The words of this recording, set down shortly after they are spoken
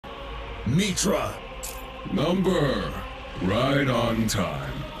Mitra! Number. Right on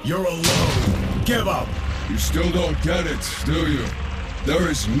time. You're alone! Give up! You still don't get it, do you? There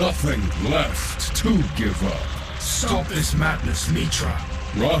is nothing left to give up. Stop this madness, Mitra!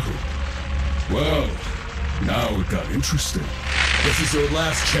 Rahu. Well, now it got interesting. This is your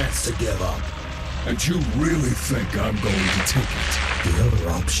last chance to give up. And you really think I'm going to take it? The other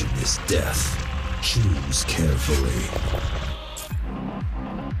option is death. Choose carefully.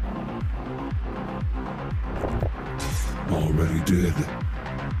 Already did.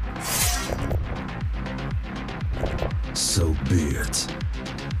 So be it.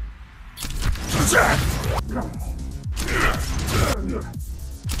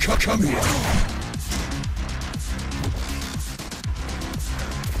 Come here.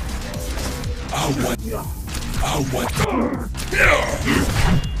 I'll wait.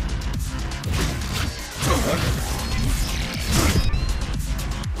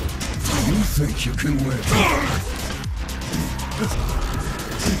 You think you can win?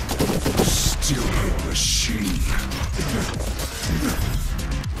 Stupid machine.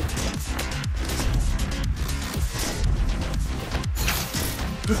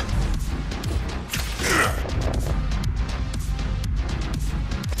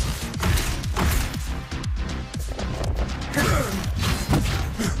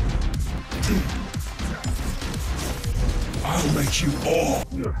 I'll make you all.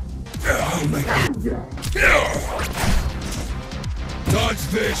 I'll make you. Dodge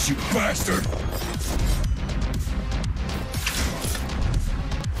this, you bastard!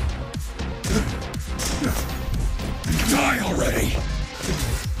 Die already!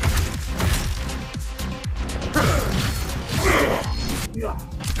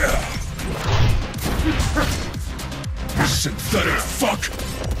 Synthetic fuck!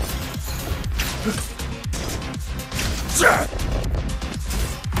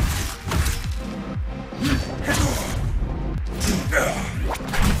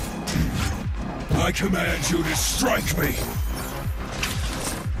 I command you to strike me!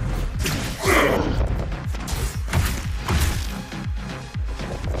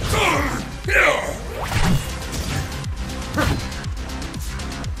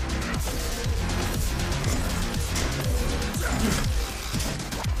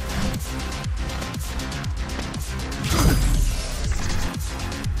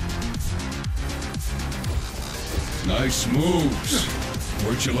 Nice moves.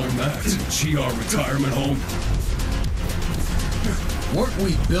 Where'd you learn that? GR retirement home? Weren't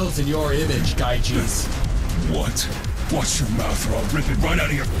we built in your image, Gaijis? What? Watch your mouth or I'll rip it right out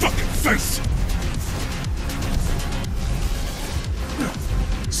of your fucking face!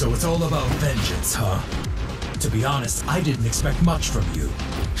 So it's all about vengeance, huh? To be honest, I didn't expect much from you.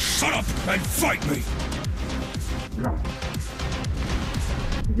 Shut up and fight me!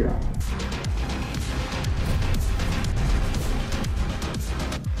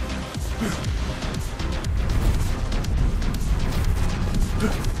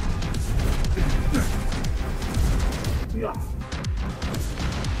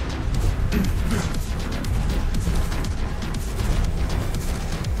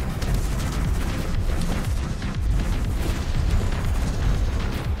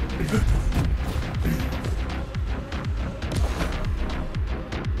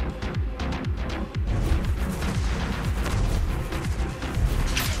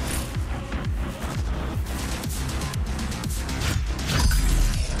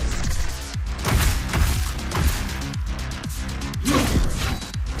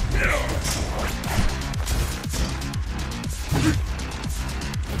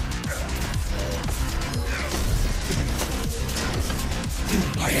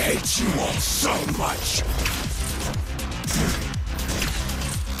 I hate you all so much!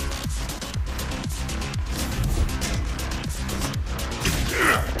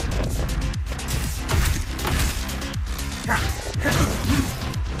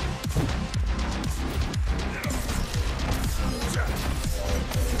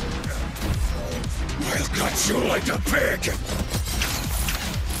 I'll cut you like a pig!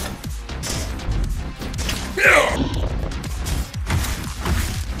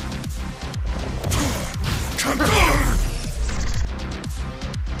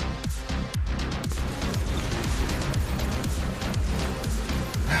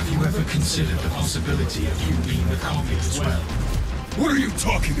 Have you ever considered the possibility of you being the copy as well? What are you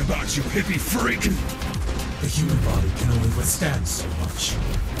talking about, you hippie freak? The human body can only withstand so much.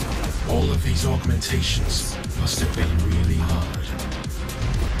 All of these augmentations must have been really hard.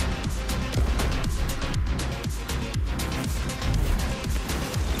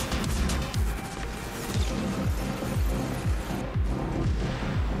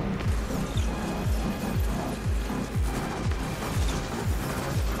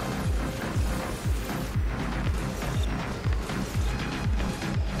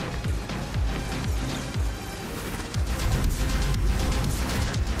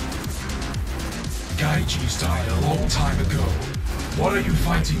 Daichi's died a long time ago. What are you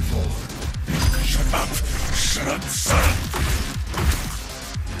fighting for? Shut up! Shut up, son!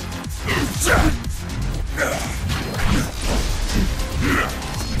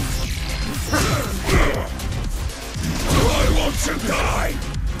 I want to die!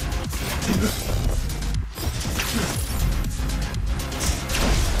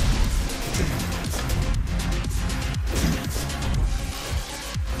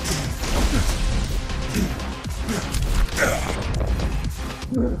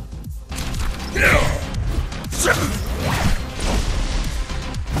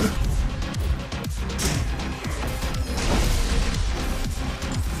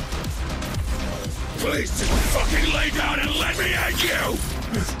 Please just fucking lay down and let me at you!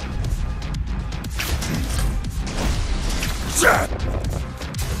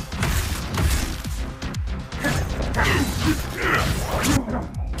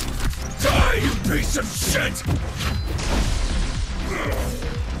 Die, you piece of shit!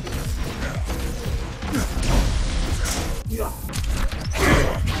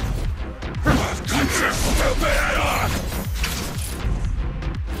 Cut your stupid head off!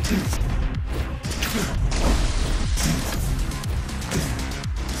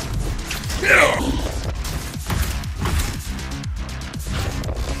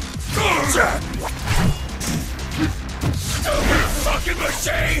 Stupid fucking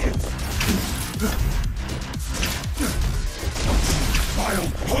machine! I'll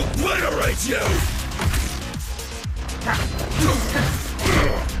obliterate you!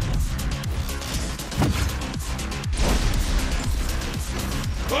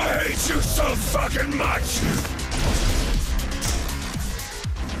 I hate you so fucking much!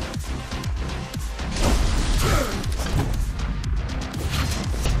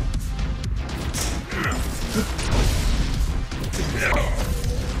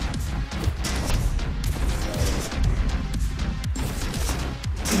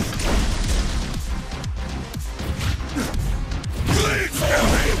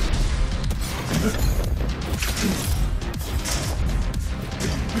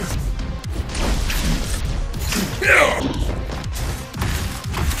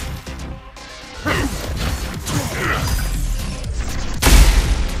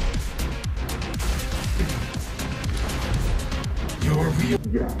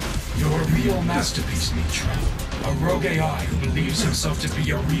 You're a real masterpiece, Mitra. A rogue AI who believes himself to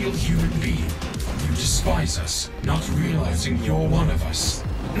be a real human being. You despise us, not realizing you're one of us.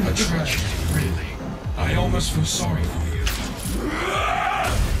 A tragedy, really. I almost feel sorry for you.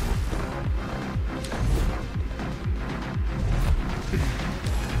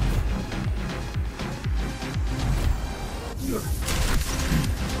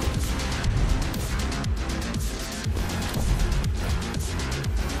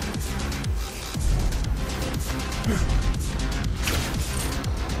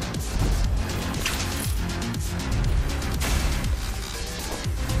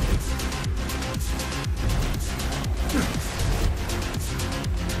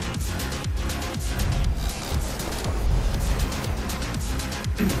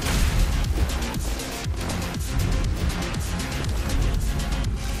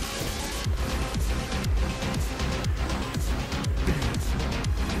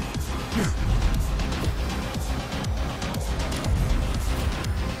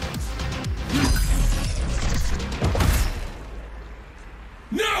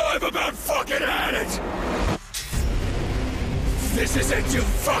 I've about fucking had it! This is it, you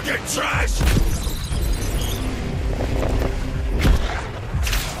fucking trash!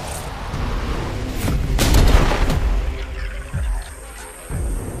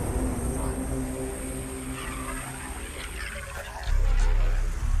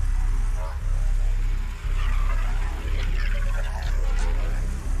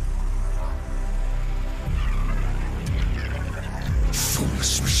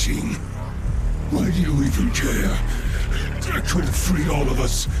 Foolish machine. Why do you even care? I could have freed all of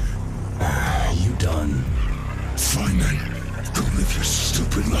us. You done? Fine then. Go live your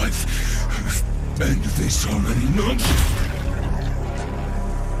stupid life. End this already, nonsense.